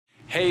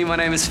Hey, my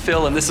name is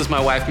Phil, and this is my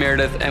wife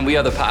Meredith, and we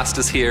are the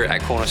pastors here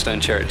at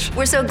Cornerstone Church.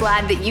 We're so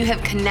glad that you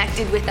have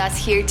connected with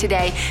us here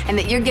today and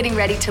that you're getting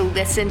ready to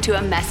listen to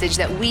a message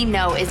that we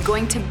know is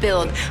going to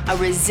build a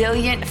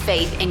resilient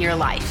faith in your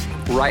life.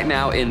 Right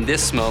now, in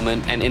this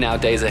moment and in our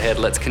days ahead,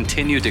 let's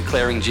continue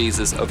declaring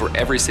Jesus over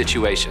every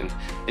situation.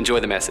 Enjoy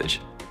the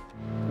message.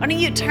 Why don't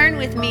you turn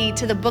with me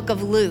to the book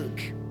of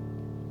Luke?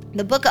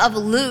 The book of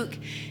Luke,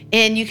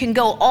 and you can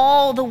go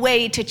all the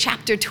way to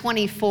chapter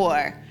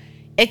 24.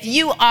 If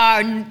you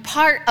are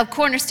part of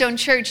Cornerstone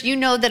Church, you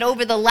know that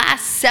over the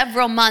last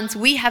several months,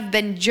 we have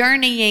been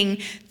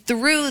journeying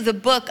through the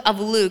book of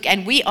Luke,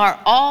 and we are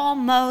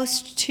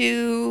almost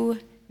to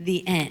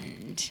the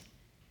end.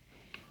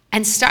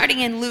 And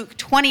starting in Luke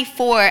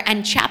 24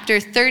 and chapter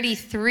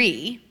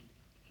 33,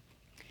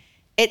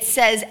 it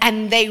says,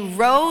 "And they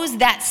rose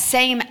that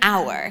same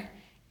hour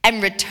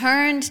and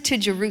returned to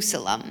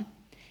Jerusalem,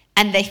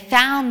 and they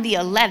found the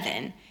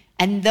 11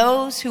 and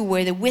those who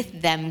were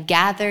with them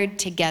gathered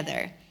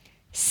together,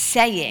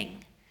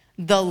 saying,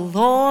 'The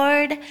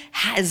Lord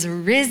has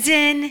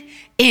risen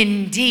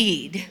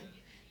indeed.'"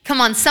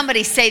 Come on,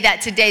 somebody say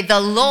that today.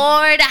 "The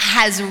Lord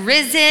has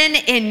risen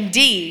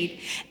indeed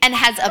and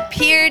has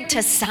appeared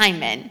to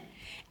Simon."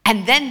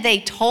 And then they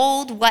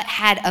told what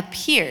had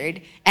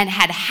appeared and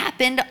had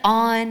happened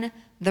on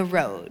the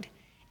road,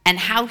 and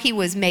how he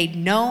was made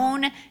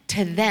known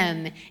to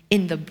them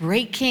in the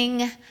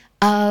breaking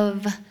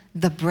of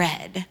the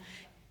bread.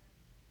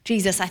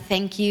 Jesus, I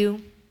thank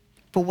you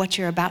for what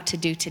you're about to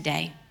do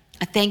today.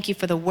 I thank you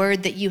for the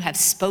word that you have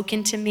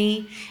spoken to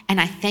me,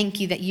 and I thank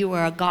you that you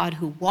are a God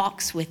who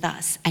walks with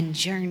us and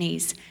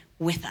journeys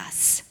with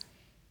us.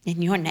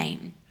 In your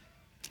name,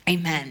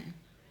 amen.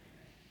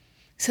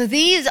 So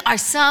these are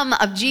some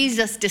of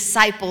Jesus'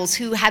 disciples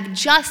who have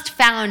just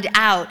found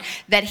out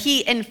that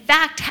he in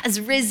fact has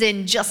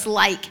risen just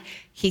like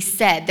he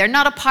said. They're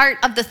not a part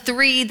of the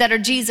 3 that are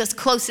Jesus'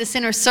 closest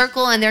inner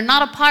circle, and they're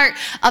not a part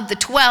of the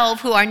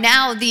 12 who are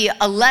now the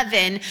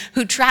 11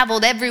 who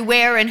traveled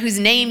everywhere and whose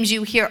names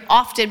you hear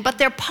often, but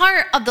they're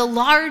part of the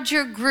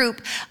larger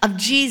group of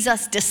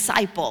Jesus'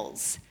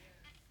 disciples.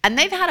 And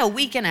they've had a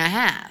week and a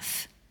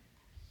half.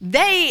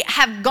 They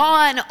have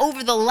gone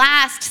over the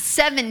last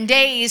 7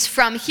 days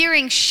from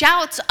hearing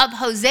shouts of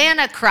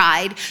Hosanna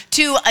cried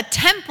to a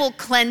temple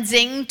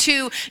cleansing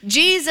to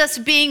Jesus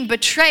being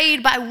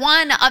betrayed by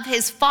one of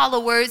his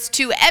followers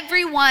to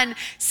everyone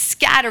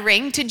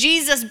scattering to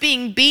Jesus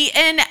being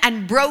beaten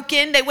and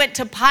broken. They went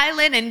to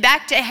Pilate and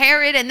back to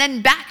Herod and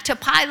then back to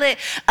Pilate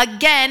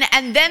again.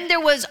 And then there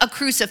was a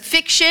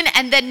crucifixion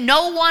and then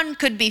no one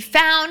could be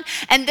found.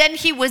 And then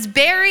he was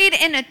buried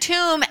in a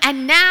tomb,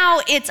 and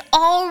now it's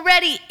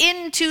already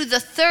into the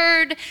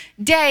 3rd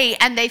day,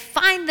 and they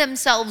find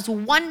themselves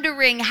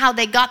wondering how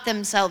they got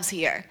themselves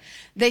here.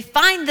 They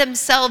find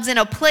themselves in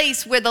a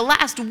place where the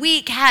last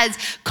week has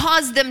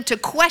caused them to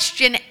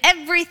question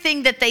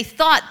everything that they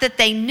thought that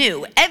they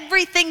knew,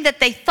 everything that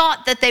they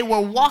thought that they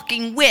were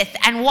walking with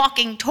and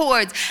walking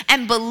towards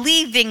and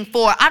believing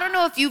for. I don't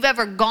know if you've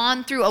ever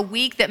gone through a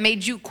week that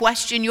made you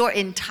question your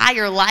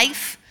entire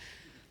life.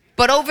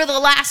 But over the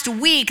last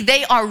week,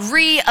 they are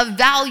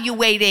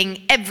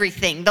reevaluating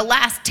everything. The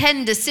last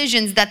 10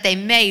 decisions that they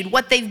made,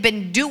 what they've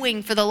been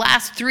doing for the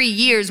last 3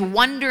 years,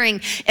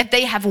 wondering if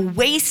they have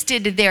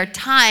wasted their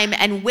time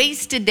and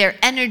wasted their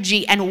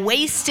energy and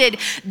wasted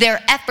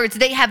their efforts.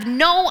 They have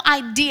no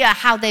idea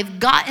how they've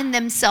gotten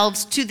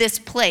themselves to this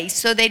place.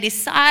 So they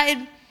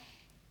decide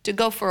to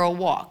go for a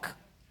walk.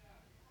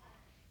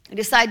 They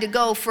decide to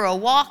go for a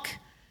walk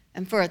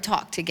and for a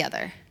talk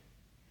together.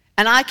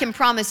 And I can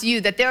promise you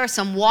that there are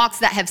some walks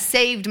that have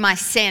saved my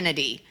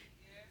sanity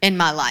in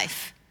my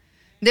life.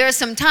 There are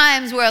some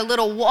times where a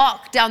little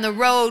walk down the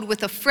road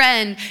with a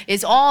friend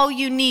is all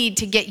you need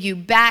to get you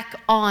back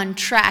on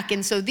track.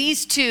 And so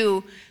these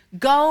two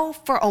go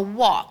for a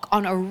walk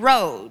on a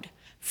road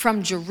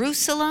from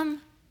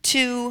Jerusalem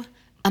to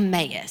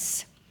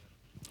Emmaus.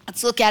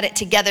 Let's look at it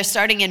together,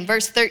 starting in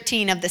verse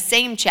 13 of the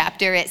same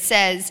chapter. It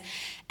says,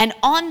 "And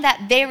on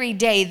that very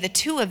day, the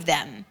 2 of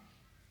them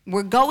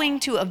were going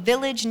to a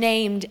village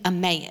named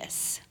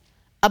Emmaus,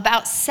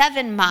 about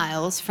 7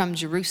 miles from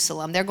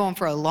Jerusalem." They're going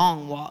for a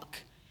long walk.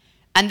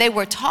 "And they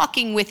were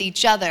talking with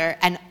each other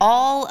and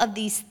all of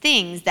these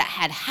things that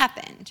had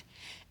happened.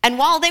 And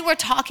while they were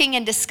talking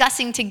and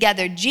discussing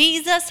together,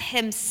 Jesus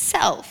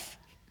himself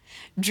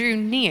drew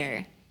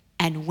near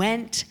and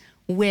went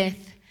with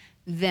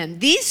them."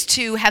 These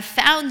 2 have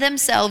found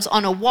themselves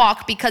on a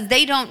walk because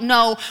they don't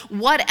know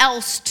what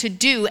else to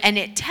do. And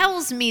it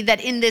tells me that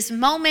in this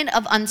moment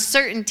of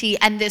uncertainty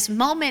and this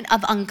moment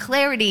of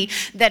unclarity,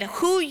 that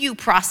who you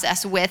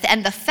process with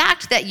and the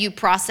fact that you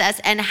process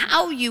and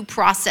how you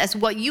process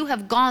what you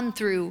have gone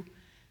through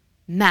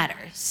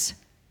matters.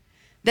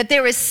 That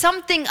there is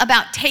something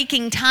about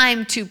taking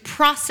time to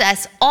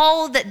process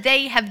all that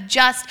they have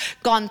just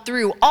gone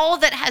through, all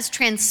that has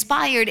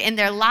transpired in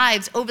their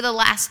lives over the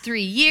last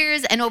 3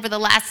 years and over the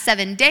last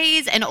 7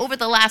 days and over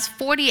the last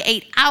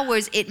 48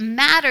 hours. It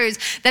matters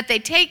that they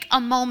take a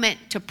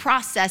moment to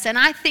process. And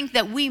I think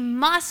that we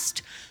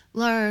must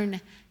learn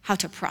how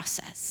to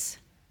process.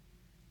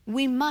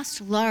 We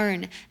must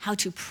learn how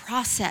to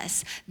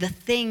process the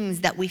things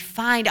that we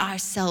find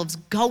ourselves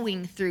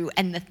going through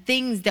and the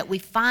things that we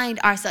find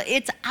ourselves.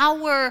 It's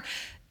our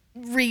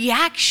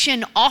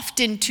reaction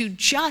often to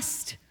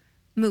just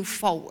move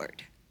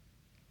forward.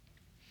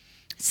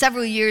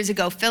 Several years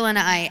ago, Phil and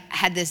I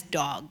had this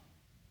dog.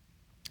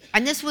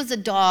 And this was a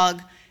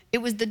dog, it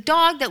was the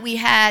dog that we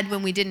had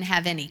when we didn't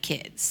have any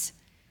kids.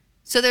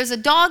 So there's a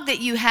dog that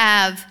you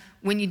have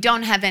when you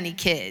don't have any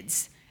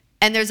kids.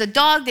 And there's a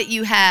dog that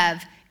you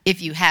have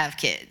if you have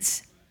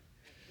kids.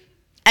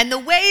 And the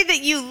way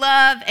that you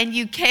love and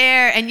you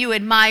care and you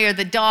admire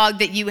the dog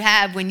that you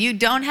have when you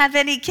don't have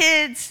any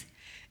kids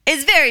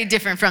is very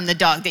different from the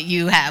dog that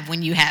you have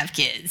when you have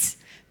kids.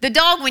 The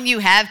dog when you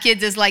have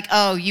kids is like,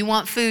 oh, you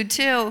want food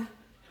too?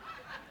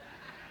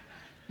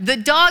 The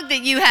dog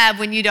that you have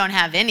when you don't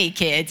have any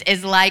kids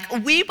is like,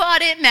 we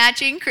bought it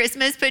matching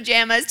Christmas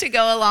pajamas to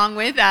go along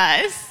with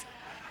us.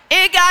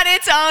 It got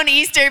its own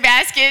Easter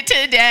basket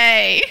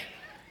today.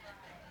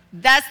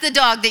 That's the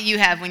dog that you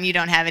have when you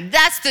don't have it.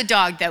 That's the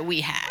dog that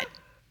we had.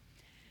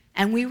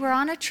 And we were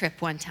on a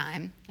trip one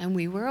time, and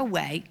we were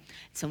away.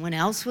 Someone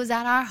else was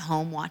at our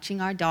home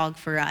watching our dog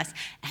for us,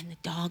 and the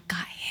dog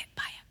got hit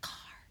by a car.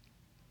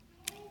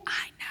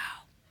 I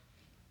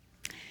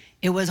know.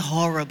 It was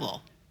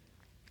horrible.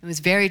 It was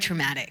very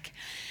traumatic.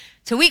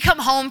 So we come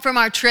home from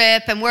our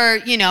trip, and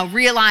we're,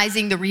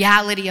 realizing the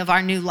reality of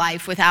our new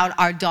life without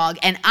our dog.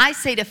 And I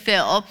say to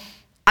Phil,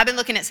 I've been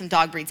looking at some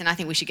dog breeds, and I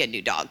think we should get a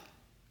new dog.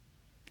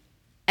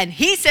 And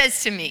he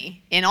says to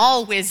me, in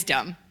all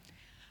wisdom,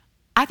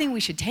 I think we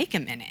should take a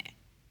minute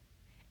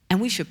and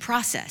we should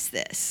process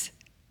this.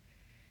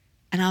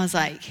 And I was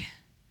like,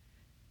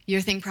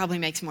 your thing probably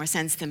makes more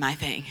sense than my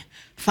thing.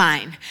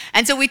 Fine.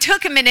 And so we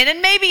took a minute,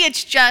 and maybe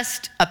it's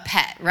just a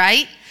pet,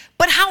 right?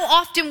 But how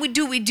often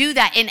do we do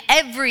that in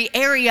every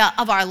area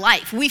of our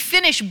life? We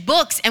finish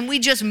books and we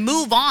just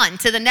move on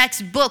to the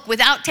next book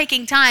without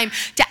taking time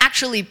to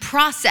actually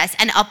process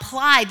and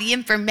apply the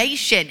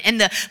information.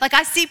 Like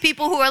I see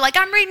people who are like,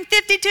 I'm reading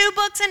 52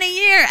 books in a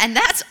year, and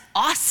that's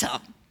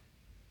awesome.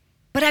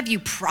 But have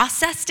you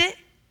processed it?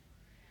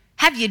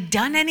 Have you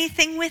done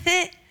anything with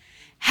it?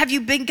 Have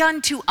you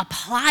begun to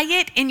apply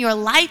it in your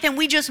life? And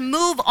we just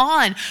move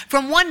on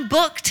from one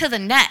book to the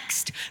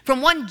next,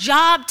 from one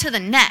job to the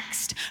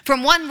next,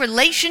 from one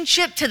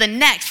relationship to the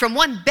next, from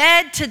one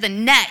bed to the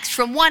next,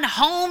 from one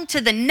home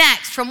to the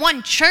next, from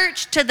one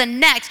church to the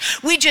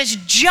next. We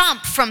just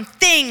jump from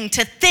thing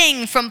to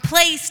thing, from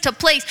place to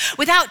place,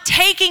 without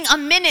taking a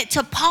minute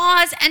to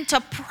pause and to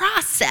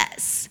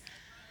process.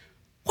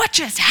 What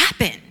just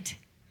happened?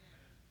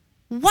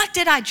 What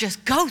did I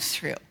just go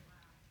through?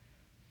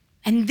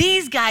 And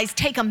these guys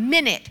take a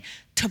minute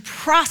to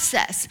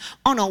process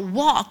on a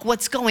walk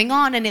what's going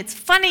on. And it's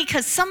funny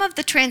because some of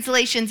the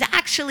translations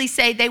actually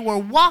say they were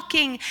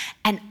walking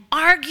and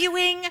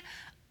arguing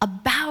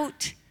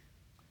about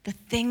the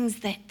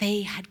things that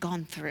they had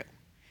gone through.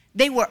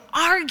 They were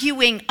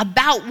arguing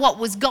about what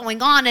was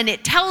going on. And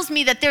it tells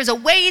me that there's a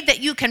way that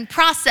you can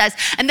process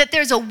and that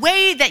there's a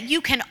way that you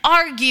can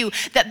argue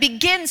that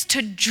begins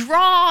to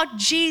draw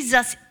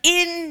Jesus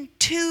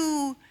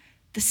into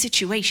the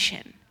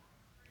situation.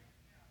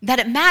 That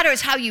it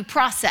matters how you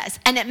process,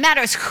 and it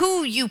matters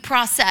who you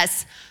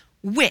process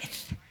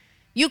with.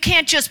 You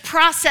can't just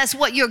process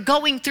what you're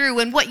going through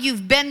and what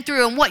you've been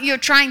through and what you're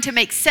trying to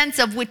make sense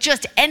of with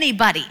just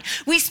anybody.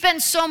 We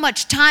spend so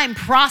much time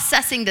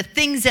processing the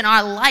things in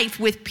our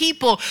life with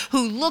people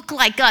who look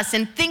like us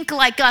and think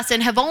like us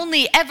and have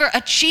only ever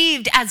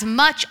achieved as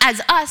much as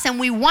us. And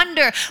we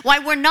wonder why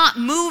we're not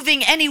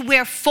moving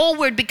anywhere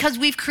forward, because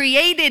we've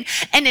created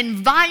an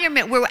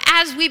environment where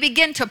as we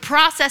begin to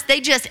process, they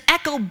just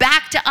echo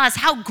back to us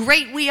how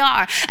great we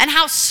are and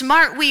how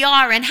smart we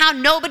are and how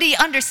nobody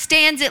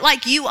understands it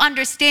like you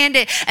understand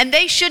it, and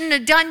they shouldn't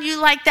have done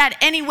you like that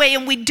anyway.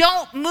 And we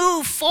don't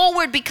move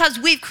forward because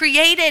we've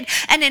created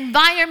an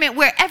environment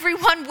where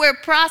everyone we're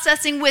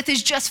processing with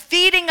is just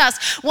feeding us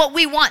what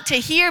we want to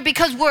hear,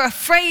 because we're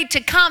afraid to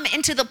come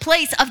into the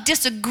place of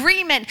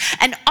disagreement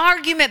and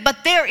argument.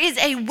 But there is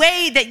a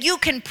way that you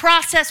can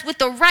process with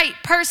the right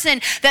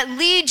person that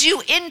leads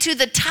you into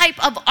the type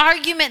of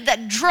argument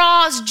that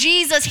draws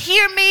Jesus.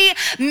 Hear me,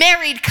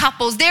 married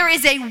couples. There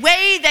is a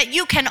way that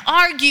you can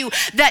argue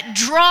that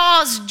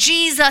draws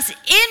Jesus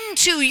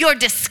into your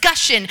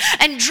discussion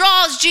and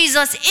draws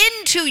Jesus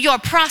into your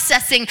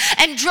processing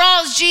and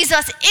draws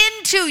Jesus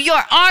into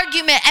your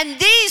argument. And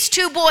these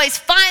two boys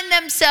find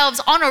themselves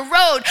on a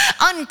road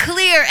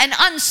unclear and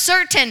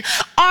uncertain,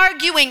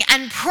 arguing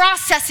and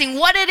processing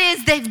what it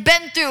is they've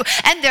been through.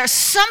 And there's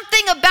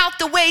something about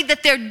the way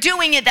that they're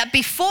doing it that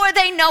before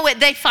they know it,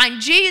 they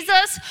find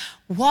Jesus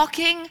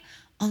walking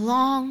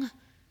alongside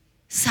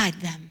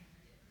them.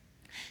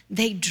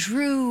 They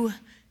drew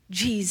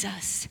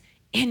Jesus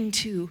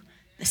into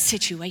the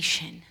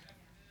situation.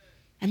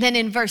 And then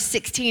in verse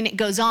 16, it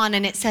goes on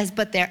and it says,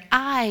 but their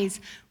eyes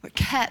were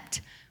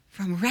kept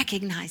from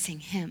recognizing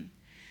him.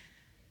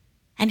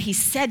 And he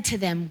said to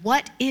them,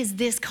 what is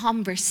this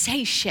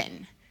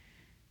conversation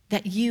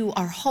that you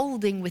are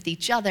holding with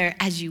each other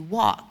as you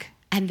walk."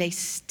 And they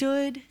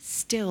stood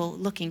still,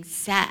 looking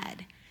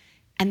sad.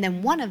 And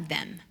then one of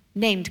them,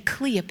 named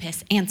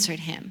Cleopas,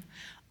 answered him,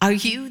 "Are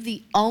you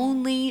the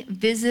only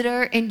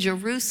visitor in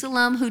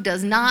Jerusalem who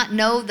does not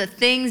know the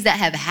things that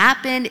have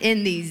happened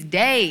in these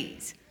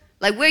days?"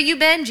 Like, where you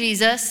been,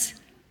 Jesus?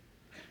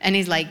 And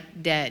he's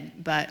like,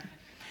 "Dead, but..."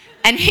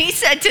 And he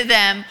said to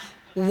them,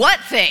 "What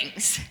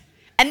things?"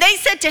 And they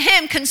said to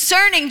him,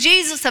 "Concerning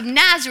Jesus of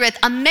Nazareth,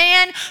 a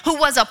man who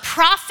was a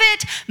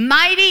prophet,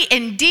 mighty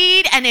in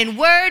deed and in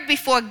word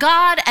before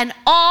God and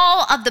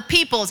all of the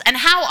peoples, and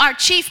how our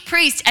chief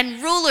priests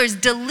and rulers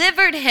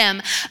delivered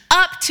him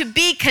up to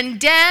be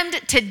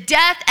condemned to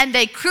death, and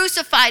they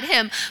crucified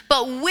him.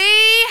 But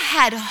we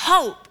had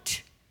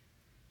hoped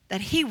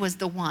that he was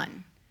the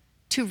one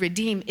to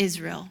redeem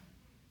Israel.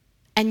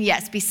 And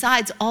yes,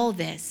 besides all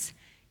this,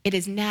 it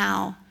is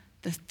now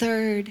the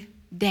third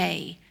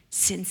day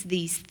since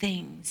these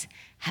things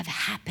have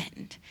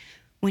happened."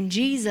 When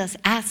Jesus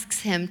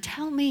asks him,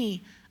 "Tell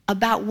me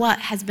about what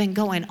has been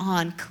going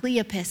on,"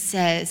 Cleopas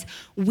says,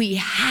 "We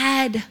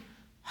had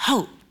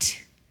hoped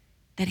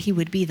that he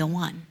would be the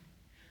one.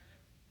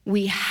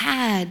 We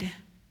had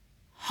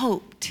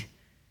hoped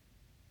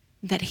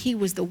that he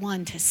was the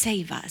one to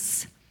save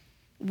us.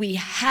 We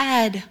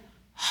had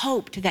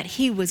hoped that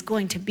he was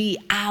going to be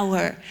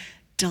our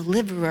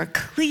deliverer."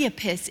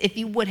 Cleopas, if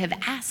you would have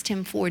asked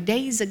him 4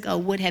 days ago,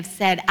 would have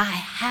said, "I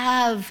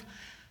have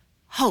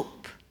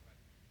hope."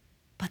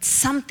 But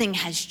something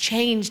has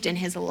changed in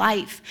his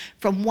life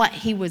from what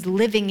he was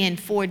living in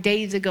 4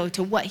 days ago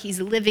to what he's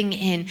living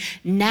in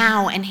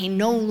now. And he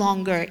no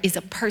longer is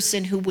a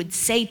person who would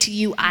say to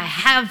you, "I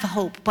have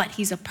hope," but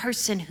he's a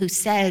person who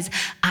says,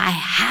 "I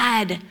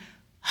had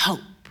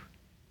hope."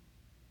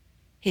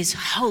 His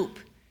hope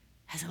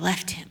has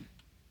left him.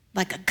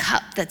 Like a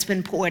cup that's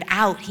been poured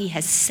out, he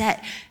has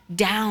set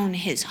down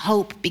his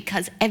hope,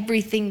 because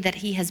everything that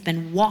he has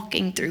been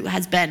walking through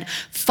has been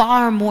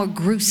far more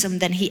gruesome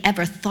than he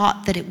ever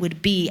thought that it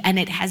would be. And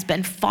it has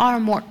been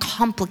far more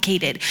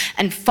complicated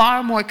and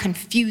far more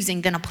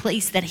confusing than a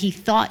place that he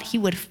thought he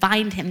would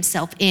find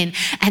himself in.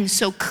 And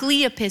so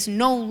Cleopas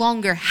no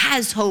longer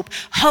has hope.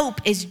 Hope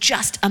is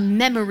just a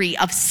memory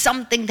of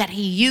something that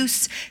he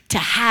used to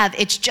have.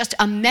 It's just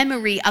a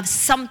memory of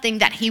something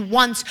that he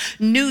once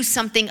knew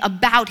something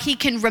about. He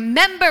can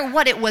remember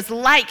what it was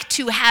like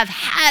to have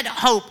had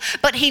hope,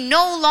 but he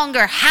no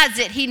longer has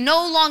it. He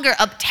no longer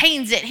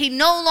obtains it. He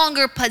no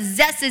longer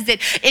possesses it.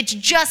 It's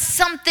just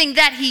something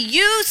that he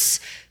used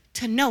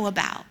to know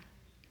about.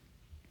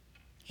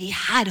 He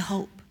had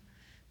hope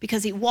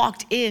because he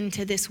walked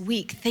into this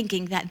week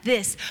thinking that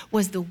this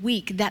was the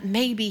week that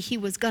maybe he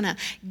was gonna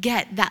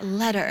get that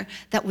letter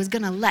that was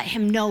gonna let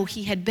him know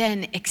he had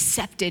been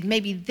accepted.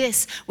 Maybe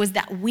this was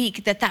that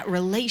week that that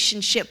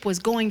relationship was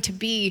going to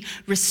be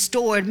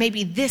restored.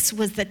 Maybe this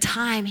was the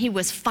time he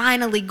was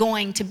finally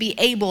going to be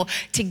able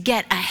to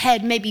get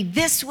ahead. Maybe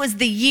this was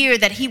the year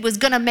that he was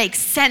gonna make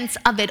sense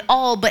of it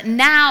all. But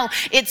now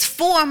it's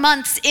 4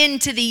 months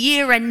into the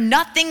year and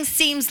nothing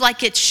seems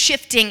like it's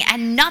shifting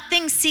and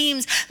nothing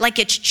seems like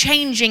it's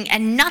changing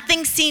and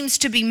nothing seems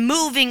to be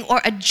moving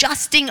or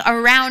adjusting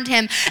around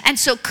him. And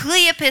so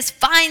Cleopas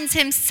finds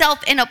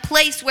himself in a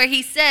place where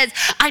he says,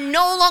 "I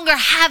no longer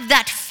have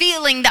that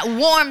feeling that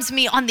warms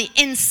me on the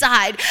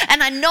inside,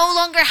 and I no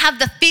longer have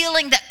the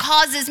feeling that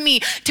causes me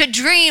to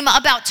dream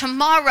about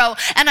tomorrow,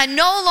 and I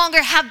no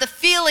longer have the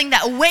feeling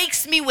that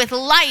wakes me with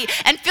light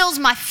and fills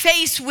my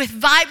face with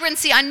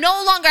vibrancy. I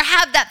no longer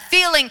have that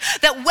feeling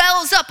that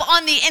wells up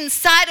on the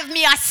inside of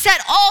me. I set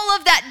all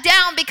of that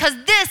down because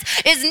this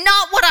is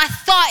not what I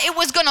thought it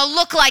was going to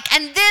look like.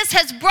 And this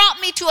has brought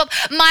me to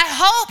my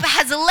hope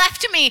has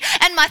left me,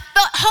 and my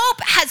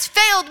hope has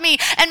failed me,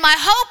 and my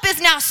hope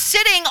is now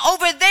sitting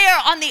over there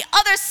on the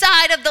other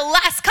side of the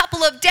last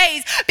couple of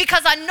days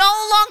because I no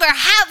longer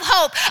have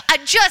hope.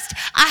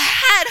 I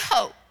had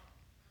hope."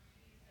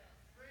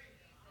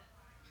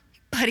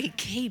 But he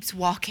keeps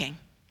walking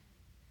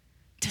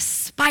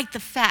despite the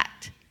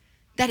fact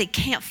that he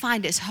can't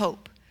find his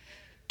hope.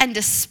 And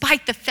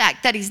despite the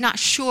fact that he's not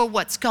sure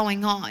what's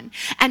going on,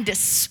 and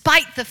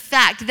despite the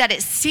fact that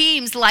it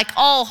seems like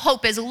all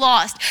hope is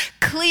lost,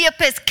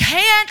 Cleopas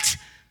can't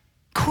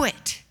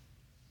quit.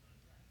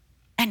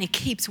 And he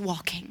keeps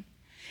walking.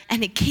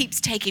 And it keeps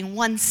taking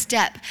one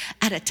step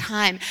at a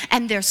time.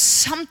 And there's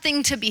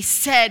something to be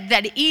said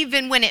that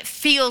even when it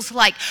feels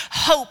like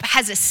hope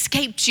has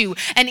escaped you,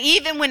 and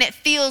even when it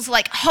feels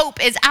like hope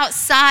is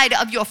outside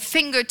of your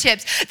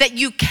fingertips, that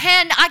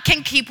I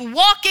can keep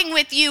walking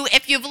with you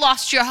if you've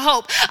lost your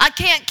hope. I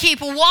can't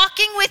keep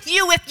walking with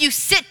you if you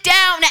sit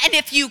down and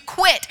if you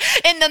quit.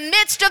 In the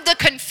midst of the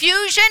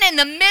confusion, in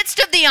the midst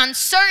of the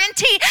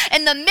uncertainty,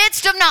 in the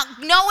midst of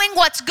not knowing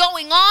what's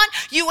going on,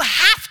 you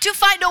have to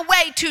find a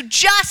way to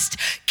just just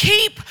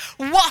keep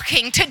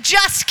walking, to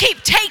just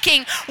keep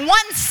taking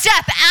one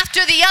step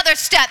after the other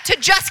step, to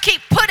just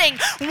keep putting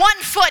one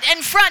foot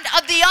in front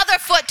of the other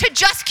foot, to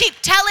just keep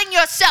telling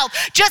yourself,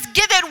 just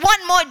give it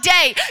one more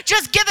day,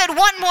 just give it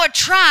one more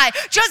try,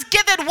 just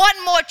give it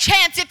one more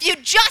chance. If you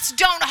just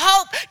don't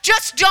hope,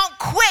 just don't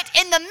quit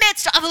in the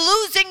midst of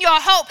losing your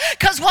hope,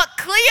 because what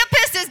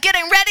Cleopas is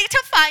getting ready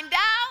to find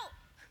out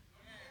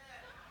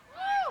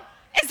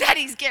is that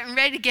he's getting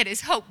ready to get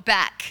his hope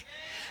back.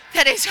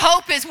 That his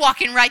hope is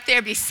walking right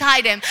there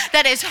beside him.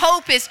 That his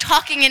hope is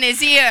talking in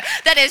his ear.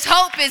 That his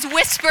hope is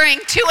whispering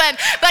to him.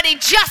 But he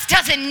just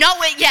doesn't know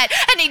it yet.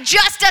 And he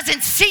just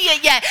doesn't see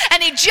it yet.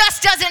 And he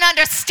just doesn't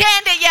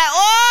understand it yet.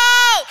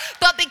 Oh!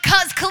 But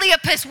because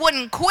Cleopas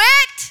wouldn't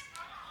quit,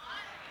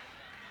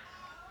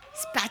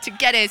 he's about to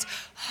get his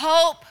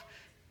hope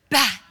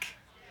back.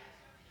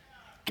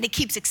 And he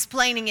keeps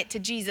explaining it to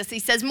Jesus. He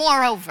says,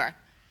 moreover,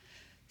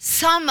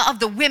 some of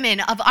the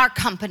women of our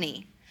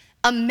company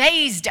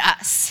amazed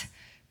us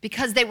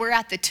because they were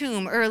at the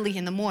tomb early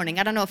in the morning.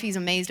 I don't know if he's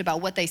amazed about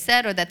what they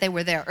said or that they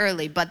were there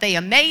early, but they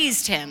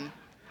amazed him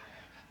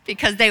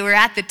because they were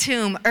at the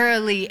tomb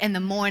early in the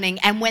morning.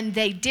 And when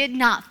they did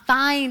not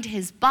find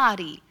his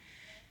body,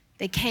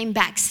 they came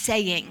back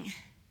saying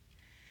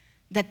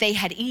that they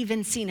had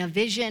even seen a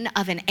vision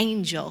of an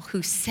angel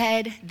who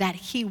said that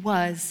he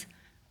was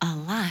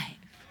alive.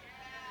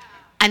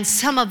 And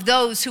some of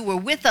those who were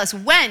with us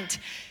went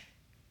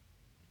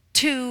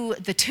to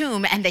the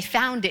tomb, and they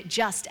found it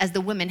just as the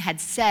women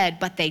had said,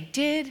 but they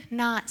did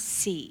not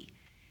see.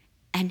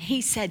 And he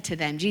said to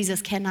them,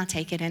 Jesus cannot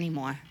take it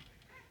anymore.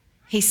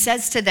 He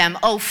says to them,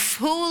 "O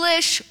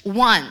foolish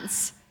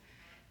ones,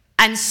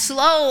 and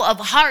slow of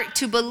heart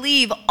to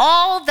believe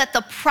all that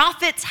the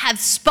prophets have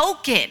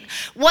spoken.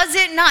 Was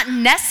it not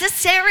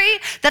necessary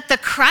that the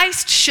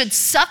Christ should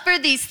suffer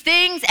these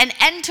things and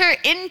enter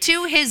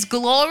into his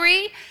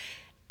glory?"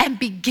 And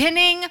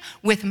beginning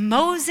with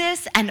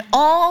Moses and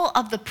all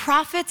of the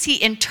prophets, he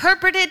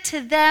interpreted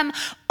to them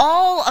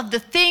all of the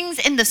things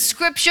in the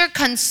scripture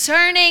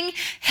concerning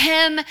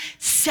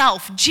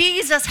himself.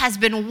 Jesus has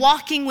been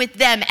walking with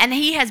them, and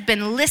he has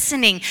been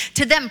listening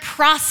to them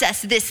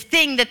process this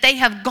thing that they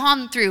have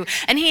gone through.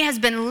 And he has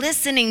been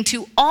listening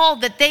to all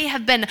that they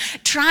have been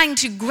trying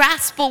to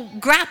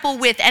grapple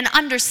with and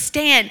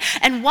understand.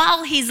 And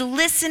while he's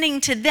listening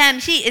to them,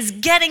 he is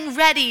getting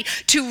ready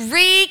to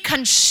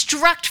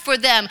reconstruct for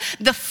them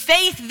the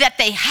faith that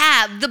they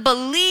have, the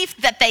belief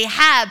that they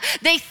have.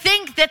 They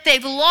think that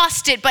they've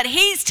lost it, but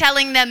he's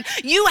telling them,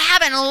 you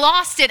haven't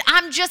lost it.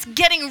 I'm just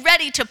getting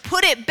ready to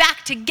put it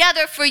back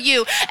together for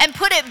you, and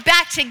put it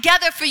back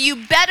together for you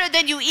better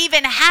than you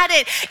even had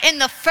it in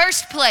the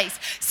first place.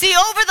 See,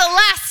 over the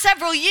last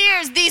several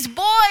years, these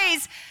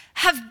boys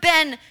have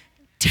been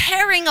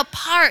tearing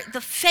apart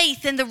the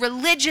faith and the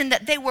religion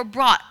that they were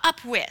brought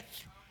up with.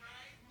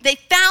 They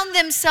found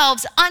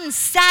themselves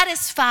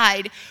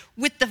unsatisfied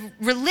with the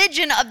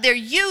religion of their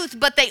youth,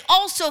 but they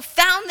also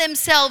found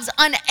themselves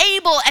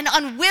unable and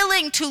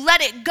unwilling to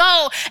let it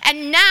go.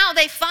 And now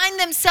they find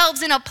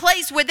themselves in a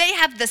place where they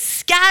have the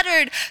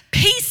scattered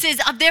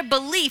pieces of their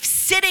belief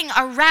sitting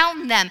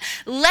around them,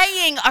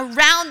 laying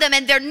around them,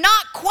 and they're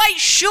not quite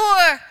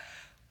sure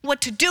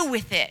what to do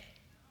with it,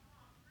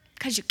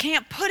 because you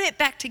can't put it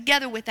back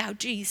together without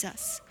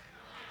Jesus.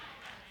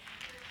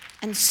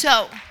 And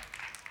so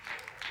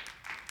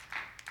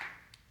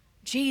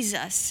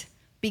Jesus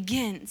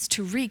begins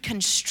to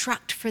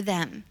reconstruct for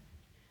them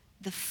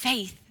the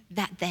faith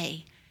that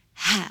they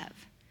have.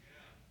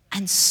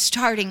 And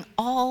starting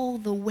all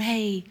the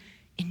way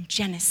in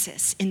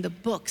Genesis, in the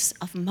books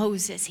of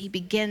Moses, he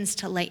begins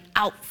to lay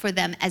out for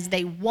them as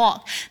they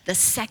walk the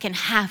second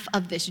half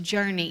of this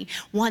journey,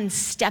 one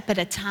step at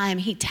a time.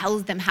 He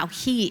tells them how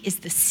he is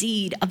the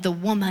seed of the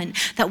woman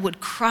that would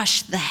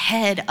crush the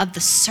head of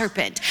the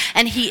serpent.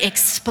 And he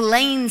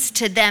explains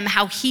to them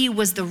how he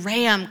was the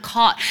ram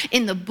caught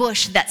in the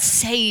bush that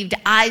saved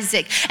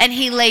Isaac. And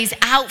he lays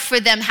out for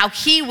them how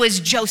he was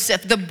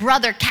Joseph, the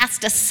brother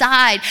cast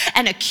aside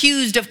and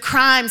accused of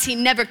crimes he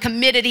never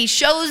committed. He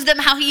shows them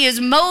how he is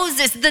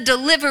Moses, the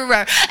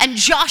deliverer, and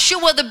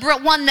Joshua, the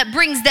one that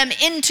brings them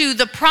into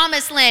the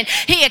promised land.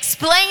 He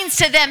explains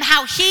to them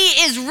how he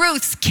is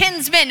Ruth's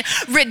kinsman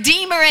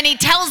redeemer, and he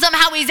tells them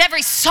how he's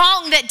every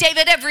song that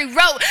David ever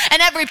wrote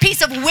and every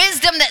piece of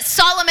wisdom that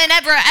Solomon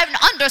ever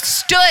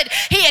understood.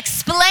 He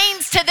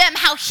explains to them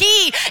how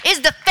he is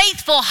the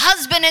faithful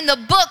husband in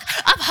the book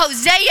of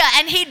Hosea,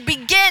 and he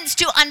begins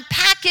to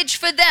unpackage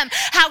for them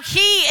how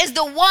he is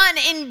the one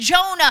in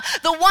Jonah,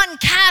 the one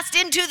cast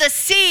into the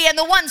sea and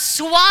the one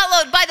swallowed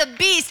by the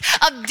beast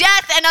of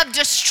death and of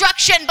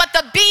destruction. But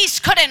the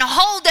beast couldn't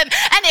hold him,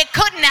 and it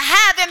couldn't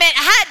have him. It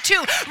had to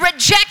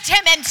reject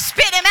him and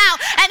spit him out,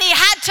 and he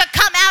had to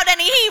come out,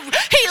 and he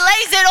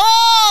lays it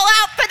all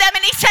out for them,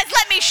 and he says,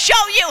 let me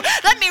show you,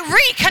 let me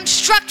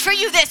reconstruct for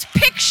you this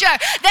picture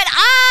that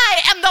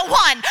I am the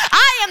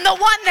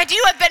one that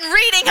you have been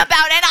reading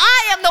about, and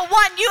I am the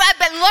one you have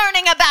been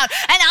learning about,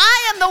 and I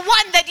am I am the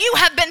one that you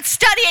have been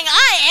studying.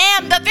 I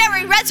am the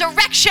very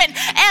resurrection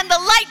and the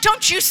light.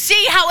 Don't you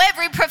see how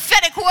every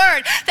prophetic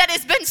word that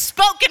has been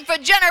spoken for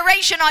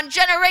generation on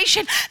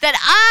generation, that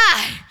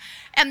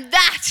I am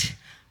that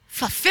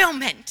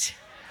fulfillment?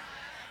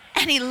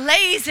 And he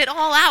lays it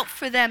all out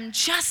for them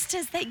just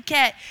as they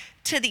get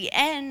to the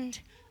end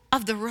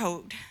of the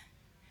road.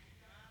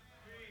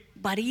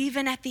 But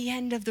even at the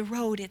end of the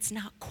road, it's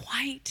not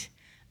quite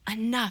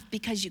enough,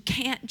 because you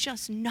can't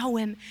just know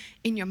him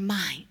in your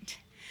mind,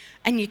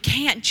 and you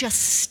can't just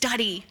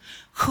study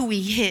who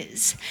he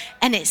is.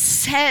 And it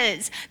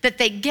says that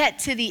they get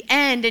to the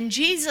end and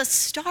Jesus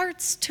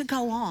starts to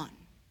go on,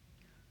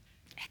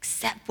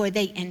 except where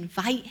they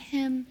invite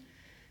him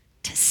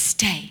to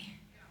stay.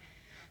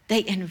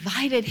 They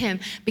invited him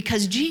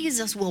because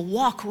Jesus will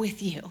walk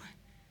with you.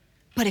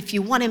 But if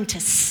you want him to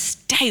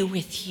stay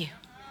with you,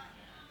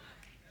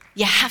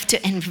 you have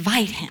to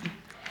invite him.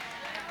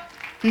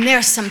 And there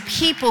are some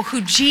people who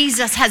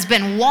Jesus has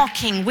been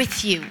walking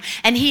with you,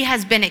 and he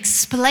has been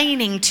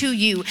explaining to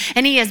you,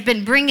 and he has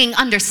been bringing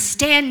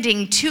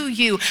understanding to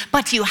you,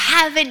 but you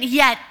haven't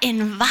yet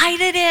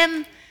invited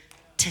him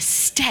to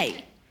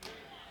stay.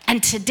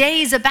 And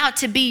today is about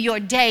to be your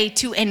day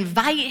to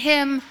invite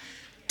him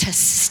to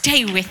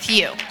stay with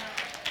you.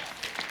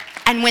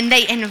 And when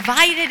they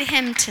invited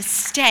him to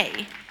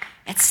stay,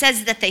 it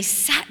says that they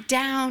sat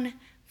down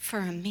for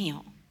a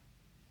meal.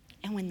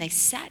 And when they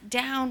sat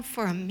down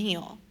for a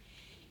meal,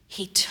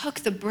 he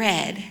took the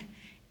bread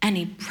and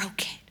he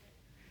broke it.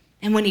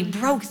 And when he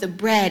broke the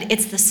bread,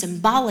 it's the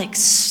symbolic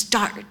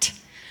start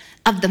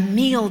of the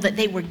meal that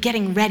they were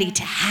getting ready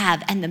to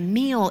have. And the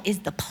meal is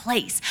the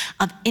place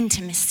of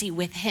intimacy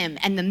with him.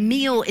 And the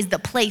meal is the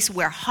place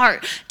where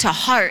heart to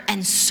heart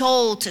and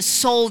soul to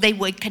soul they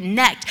would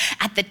connect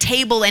at the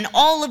table. And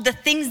all of the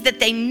things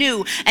that they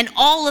knew, and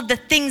all of the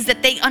things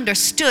that they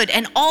understood,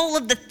 and all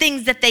of the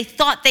things that they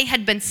thought they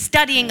had been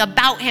studying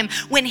about him,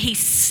 when he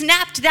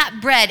snapped that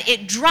bread,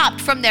 it dropped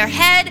from their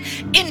head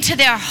into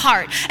their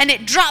heart, and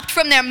it dropped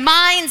from their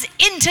minds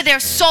into their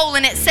soul.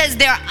 And it says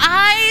their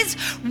eyes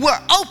were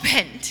open.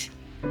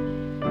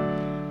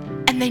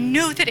 And they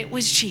knew that it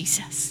was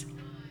Jesus.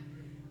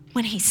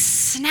 When he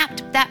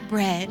snapped that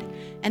bread,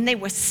 and they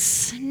were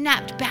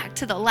snapped back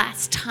to the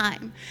last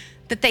time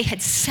that they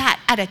had sat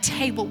at a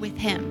table with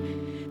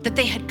him, that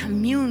they had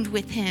communed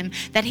with him,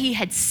 that he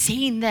had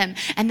seen them,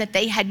 and that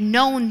they had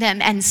known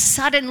them, and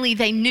suddenly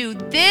they knew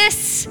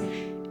this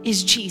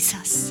is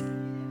Jesus.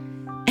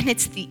 And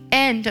it's the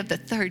end of the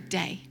third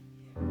day.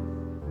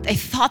 They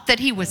thought that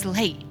he was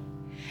late,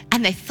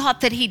 and they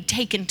thought that he'd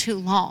taken too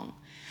long.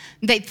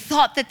 They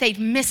thought that they'd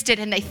missed it,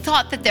 and they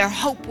thought that their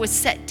hope was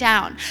set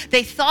down.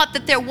 They thought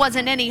that there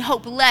wasn't any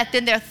hope left,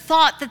 and they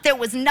thought that there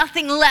was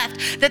nothing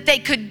left that they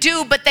could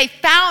do. But they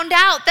found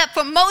out that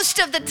for most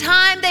of the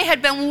time they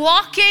had been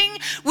walking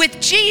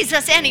with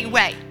Jesus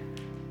anyway.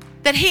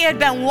 That he had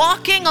been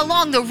walking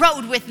along the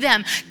road with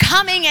them,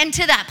 coming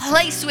into that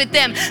place with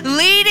them,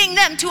 leading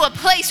them to a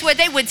place where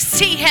they would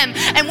see him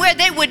and where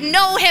they would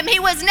know him. He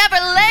was never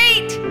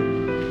late.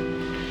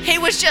 He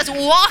was just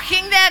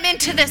walking them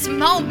into this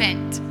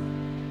moment.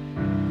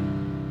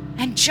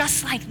 And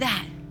just like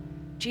that,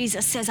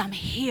 Jesus says, I'm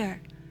here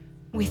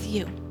with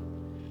you.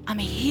 I'm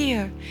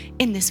here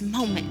in this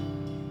moment.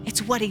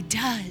 It's what he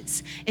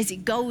does, is he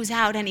goes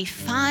out and he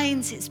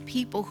finds his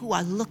people who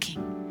are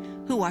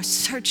looking, who are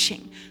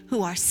searching,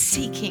 who are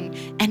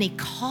seeking, and he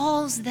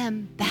calls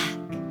them back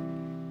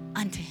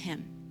unto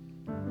him.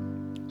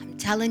 I'm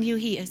telling you,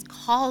 he is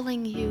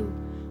calling you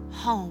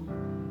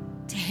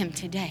home to him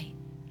today.